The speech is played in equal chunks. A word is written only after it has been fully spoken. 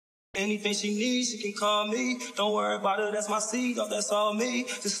Anything she needs, she can call me. Don't worry about it, that's my seed, oh, that's all me.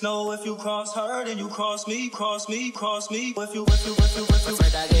 Just know if you cross her, then you cross me, cross me, cross me. If you.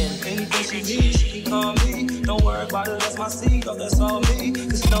 Anything she needs, she can call me. Don't worry about it, that's my seed, oh, that's all me.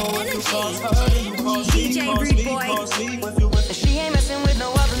 Just know if you cross her, then you cross me, cross me, cross me. If you. She ain't messing with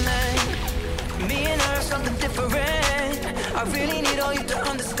no other man. Me and her, something different. I really need all you to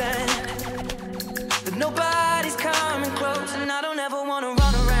understand that nobody's coming close, and I don't ever wanna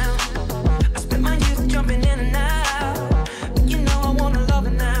run around. I spent my youth jumping in and out, but you know I wanna love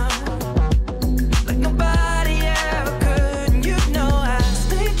it now, like nobody ever could. And you know I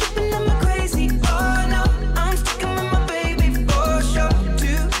stay tripping, I'm crazy. Oh no, I'm sticking with my baby for sure.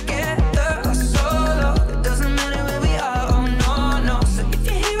 Together or solo, it doesn't matter where we are. Oh no, no. So if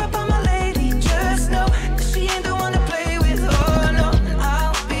you hear about my lady, just know that she ain't the one to play with. Oh no, and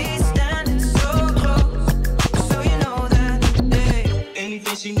I'll be standing so close, so you know that. Hey.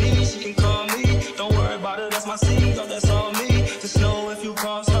 Anything she needs, she can call me. Don't worry about it, that's my seed, oh, that's all me. Just know if you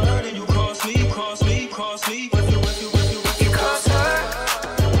cross her, then you cross me, cross me, cross me. If you cross her,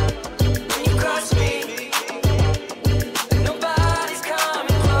 then you cross me. Nobody's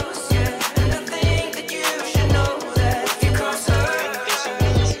coming close, yeah. And I think that you should know that if you cross her,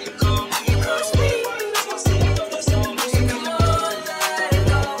 you cross me. So come on, let it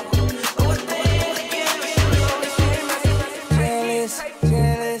go. Oh, I think that you should know.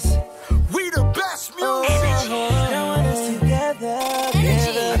 Jealous. We the best music. Now when it's together.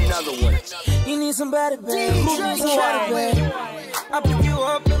 Another one. You need somebody, babe. Who needs somebody, babe? I'll pick you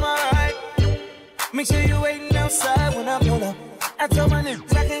up in my ride. Make sure you're waiting outside when I pull up. I told my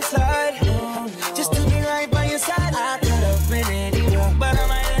niggas I can't slide. Just to be right by your side. I could have been anywhere, but I'm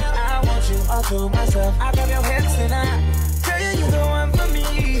right here. I want you all to myself. I grab your hips and I tell you you're the one for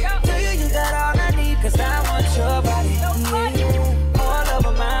me. Tell you you got all I need, cause I want your body. Yeah, all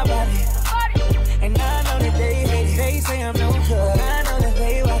over my body. And I know that they hate it. They say I'm no good. I know that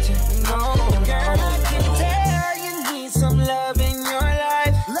they watching. No, girl, I can tell you need some love in your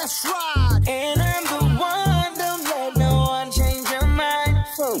life. Let's ride. And I'm the one, don't let no one change your mind.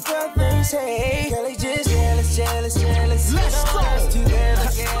 Fuck what they say. Girl, they just jealous. Let's go. Together.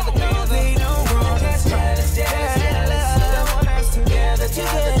 No, they don't want us. Jealous. Don't want us together.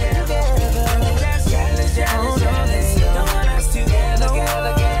 Don't want us together.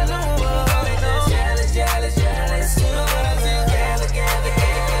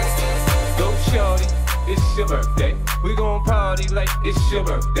 Go shorty, it's your birthday. We gon' party like it's your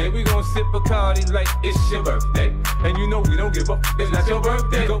birthday. We gon' sip Bacardi like it's your birthday. And you know we don't give up, it's not your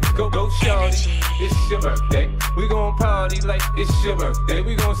birthday. Go shorty, it's your birthday. We gon' party like it's your birthday.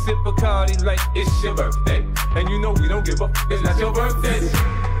 We gon' sip Bacardi like it's your birthday. And you know we don't give up, it's not your birthday.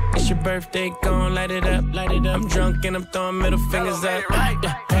 It's your birthday, gon' light it up. I'm drunk and I'm throwing middle fingers up.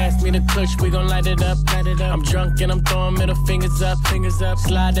 Yeah, pass me the kush, we gon' light it up. I'm drunk and I'm throwing middle fingers up.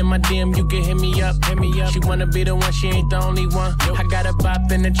 Slide in my DM, you can hit me up. She wanna be the one, she ain't the only one. I got a bop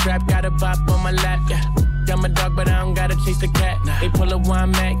in the trap, got a bop on my lap. Yeah. I'm a dog, but I don't gotta chase the cat. They pull a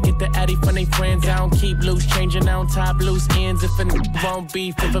wine mat, get the addy from they friends. I don't keep loose, changing, I don't top loose ends. If a won't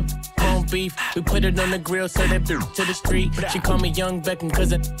beef, if a won't beef, we put it on the grill, so that to the street. She call me Young Beckham,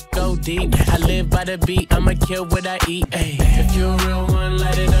 cause it go deep. I live by the beat, I'ma kill what I eat. Ay. If you a real one,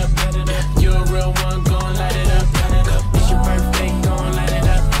 light it up. You a real one, gon' light it up. It's your birthday, gon' light it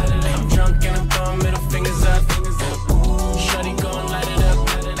up. I'm drunk and I'm throwing middle fingers up. Shorty gon' light it up.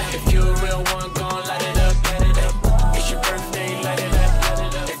 If you a real one, gon' light it up. It's your birthday, light it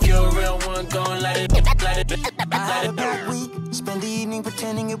up. If you're a real one, gon' light it up. I had a bad week, spent the evening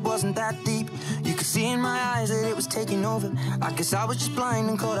pretending it wasn't that deep. You could see in my eyes that it was taking over. I guess I was just blind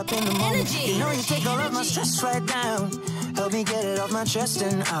and caught up in the moment. You know you take all of my stress right down. Help me get it off my chest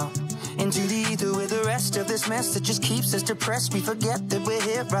and out into the ether with the rest of this mess that just keeps us depressed. We forget that we're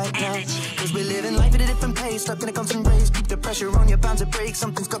here right now, cause we're living life at a different pace, stuck in a constant race. Keep the pressure on, you're bound to break.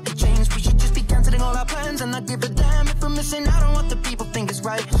 Something's got to change. We should just be cancelling all our plans and not give a damn if we're missing out on what the people think is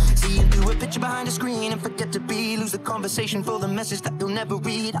right. Seeing through a picture behind a screen and forget to be. Lose the conversation for the message that you'll never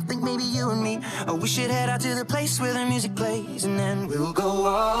read. I think maybe you and me, oh, we should head out to the place where the music plays, and then we'll go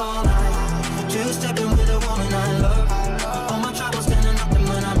all night. Just stepping with a woman I love. All my troubles standing up, and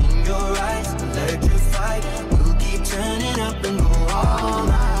when I'm in your eyes, electrified. We'll keep turning up and go all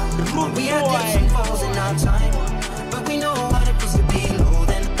night. We had dips and falls in our time, but we know what it is to be low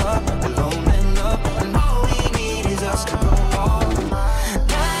then up, alone and up, and all we need is us to go all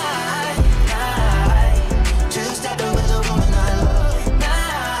night. Just stepping with a woman I love.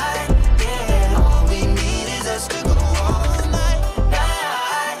 Night, yeah. All we need is us to go all night.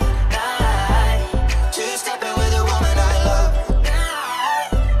 Just stepping with a woman I love.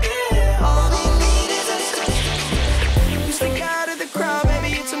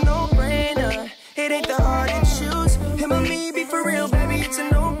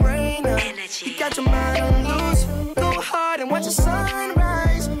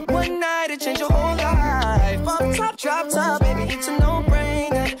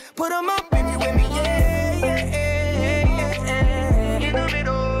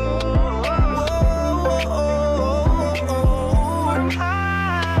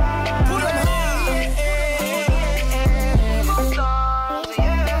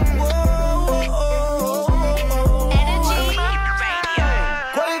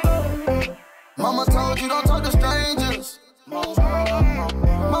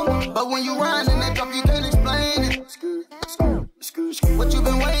 But when you run in that drop, you can't explain it. What you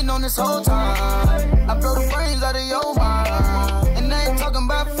been waiting on this whole time? I blow the brains out of your mind. And I ain't talking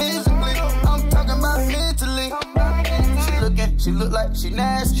about physically, I'm talking about mentally. She look like she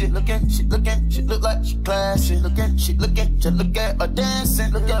nasty. She look like she classy. She just look at her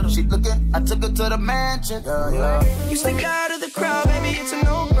dancing. Look at her, she looking. I took her to the mansion. Yeah. You stick out of the crowd, baby, it's a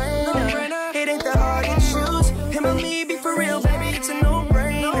no-brainer. It ain't that hard to choose. Him or me, be for real, baby, it's a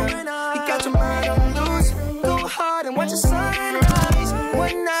no-brainer. You got your mind on loose. Go hard and watch the sunrise.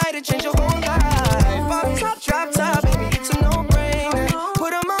 One night it change your whole life. Pop top, drop top, baby, it's a no-brainer.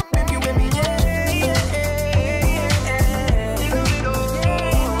 Put 'em up if you with me, yeah.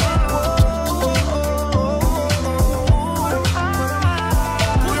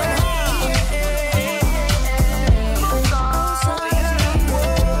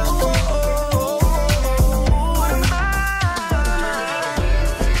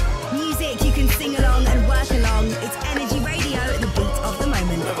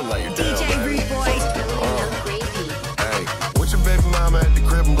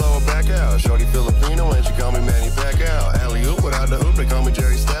 Shorty Filipino and she call me Manny Pacquiao. Alley-oop without the hoop, they call me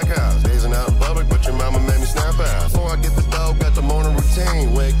Jerry Stackhouse. Dazing out in public, but your mama made me snap out. Before I get the dough, got the morning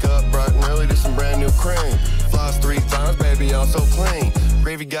routine. Wake up bright and early to some brand new cream. Floss 3 times, baby, I'm so clean.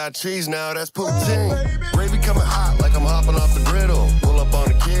 Gravy got cheese now, that's poutine. Gravy coming hot like I'm hopping off the griddle. Pull up on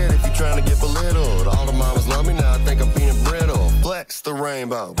a kid if you trying to get belittled. All the mamas love me now, I think I'm peanut brittle. Flex the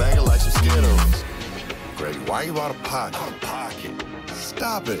rainbow, bang it like some Skittles. Gravy, why you out of pocket?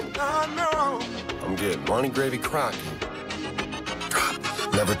 Stop it. I'm getting money, gravy, crocky.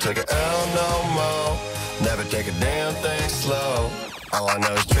 Never take a L no more. Never take a damn thing slow. All I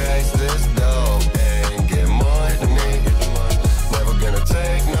know is chase this dough and get money. Never gonna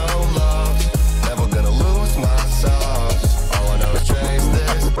take no loss. Never gonna lose my sauce. All I know is chase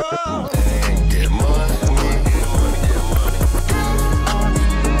this dough and get money. Get money, get money.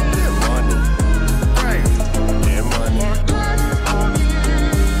 Get money. Crazy. Get money.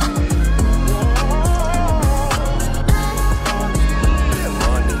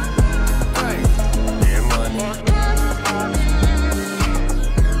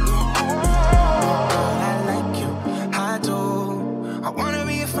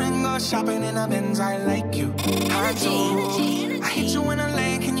 Shopping in a Benz, I like you. I do. I hit you in a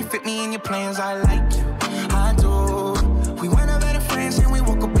lane, can you fit me in your plans? I like you. I do. We went out better friends and we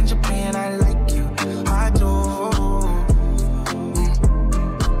woke up in Japan. I like you. I do.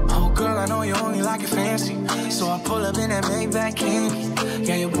 Oh girl, I know you only like it fancy, so I pull up in that Maybach candy.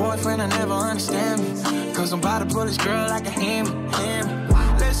 Yeah, your boyfriend, I never understand me, cause I'm about to pull this girl like a hammy.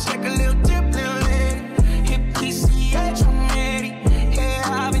 Let's take a little dip, little lady. Hit PCH from Eddie. Yeah,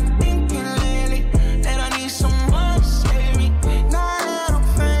 I've been thinking lately that I need someone to save me. Now that I'm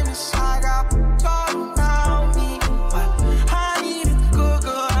famous, I got God around me, but I need a good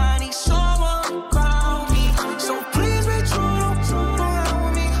girl, I need someone around me. So please be true, don't lie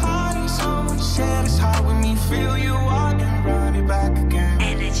with me. I need someone to share this heart with me. Feel you walking, run it back again.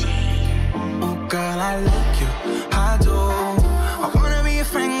 Energy. Oh girl, I like you, I do. I wanna be a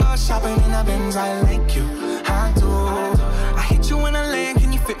friend, go shopping in a Benz. I like you, I do. I hit you in a lane,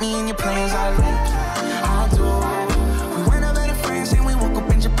 can you fit me in your plans? I like you, I do. We went out better friends and we woke up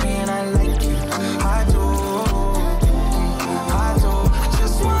in Japan. I like you, I do. I do. I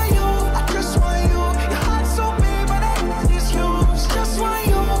just want you, I just want you. Your heart's so big, but I need is you. Just want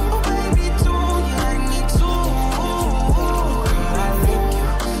you, oh baby, do you like me too? Girl, I like you,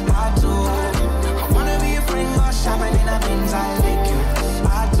 I do. I wanna be a friend, go shopping in a Benz. I like you,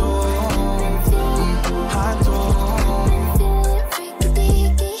 I do. I do.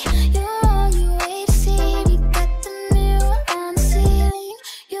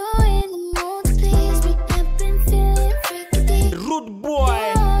 Rudeboy.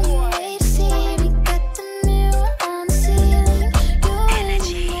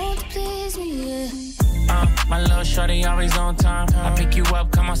 My little shorty always on time. I pick you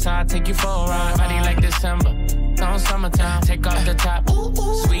up, come outside, take you for a ride. Body like December, on summertime. Take off the top,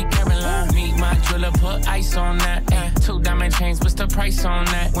 sweet Caroline. Meet my jeweler, put ice on that. 2 diamond chains, what's the price on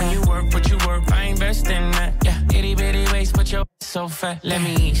that? When you work, what you work, I invest in that. Yeah, itty bitty waist, but your so fat. Let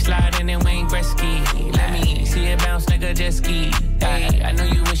me slide in and Wayne Gretzky. Let me see it bounce like a jet ski. Ay, I know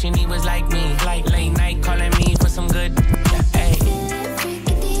you wishing he was like me. Like late night calling me for some good. Hey.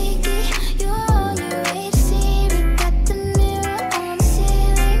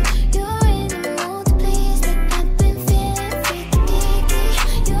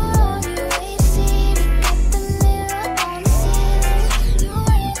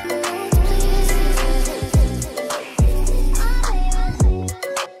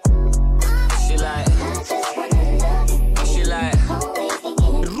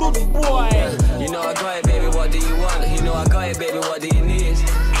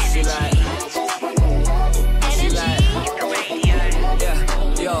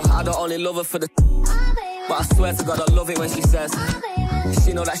 don't only love her for the, but I swear to God I love it when she says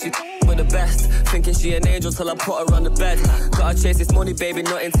she know that she with the best. Thinking she an angel till I put her on the bed. Gotta chase this money, baby,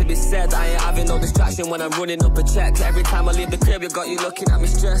 nothing to be said. I ain't having no distraction when I'm running up a check. Every time I leave the crib, you got you looking at me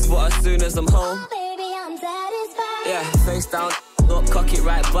stressed. But as soon as I'm home, baby, I'm satisfied. yeah, face down, up, cock it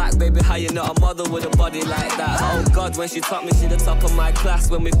right back. Baby, how you not a mother with a body like that? Oh God, when she taught me, she the top of my class.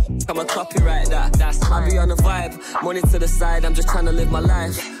 When we I'm a copyright that. I be on the vibe, money to the side, I'm just trying to live my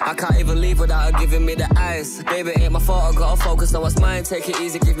life. I can't even leave without her giving me the eyes. Baby, ain't my fault, I gotta focus on what's mine. Take it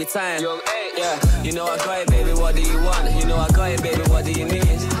easy, give me time. Yeah, you know I got it, baby, what do you want? You know I got it, baby, what do you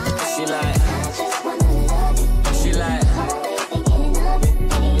need? She like,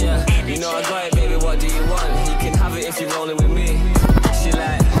 yeah, you know I got it, baby, what do you want? You can have it if you're rolling with me. She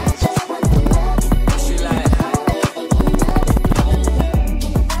like,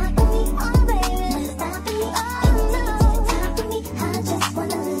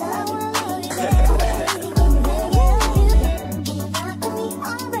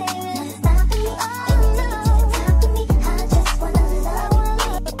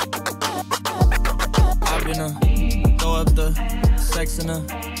 throw up the sex in her.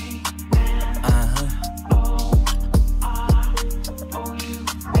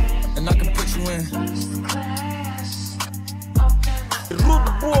 And I can put you in.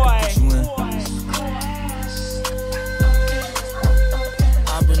 Rudeboy.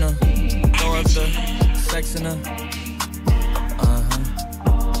 I've been throw up the sex in her.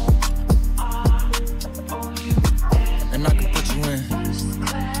 And I can put you in.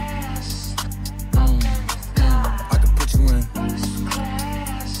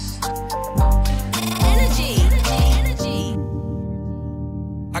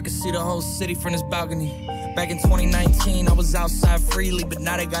 I can see the whole city from this balcony. Back in 2019, I was outside freely, but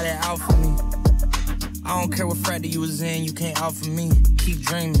now they got it out for me. I don't care what frat that you was in, you can't out for me. Keep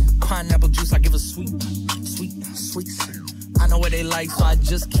dreaming. Pineapple juice, I give a sweet. I know what they like, so I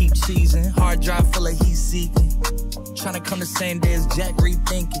just keep cheesing. Hard drive full of heat seeking. Tryna come the same day as Jack,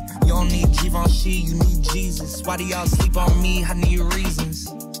 rethinking. You don't need Givenchy, you need Jesus. Why do y'all sleep on me? I need reasons.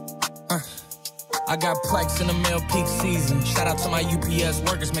 I got plex in the mail peak season. Shout out to my UPS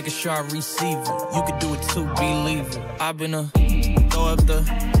workers, making sure I receive it. You could do it too, believe it. I've been throw up the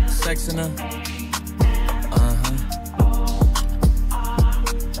sex in her.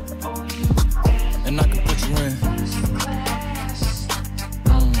 And I can put you in.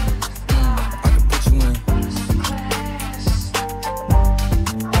 I can put you in.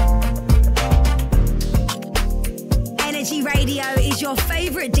 Energy Radio is your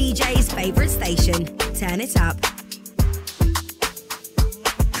favorite DJ's favorite station. Turn it up.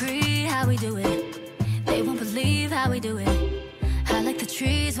 Free how we do it. They won't believe how we do it. I like the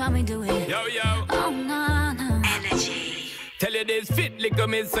trees when we do it. Yo, yo. Oh, no, no. Energy. Tell you this fit, lick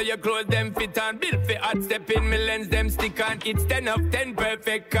me so your clothes them fit on. Build for hot step in, me lens them stick on. It's 10 of 10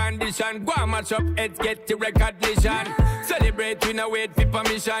 perfect condition. Go and match up heads, get the recognition. Celebrate, we no wait for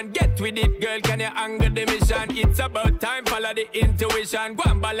permission. Get with it, girl, can you anger the mission? It's about time, follow the intuition. Go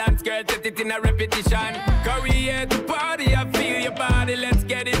and balance, girl, set it in a repetition. Career to party, I feel your body. Let's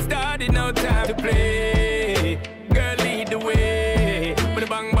get it started, no time to play. Girl, lead the way. But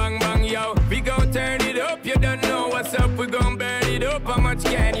bang, bang, bang, yo. We gon' turn it up, you don't know what's up. We gon' burn it up, how much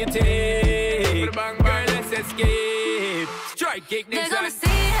can you take? Bang, bang, girl, let's escape. Strike kick this. They're gonna see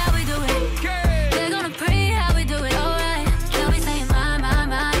how we do it.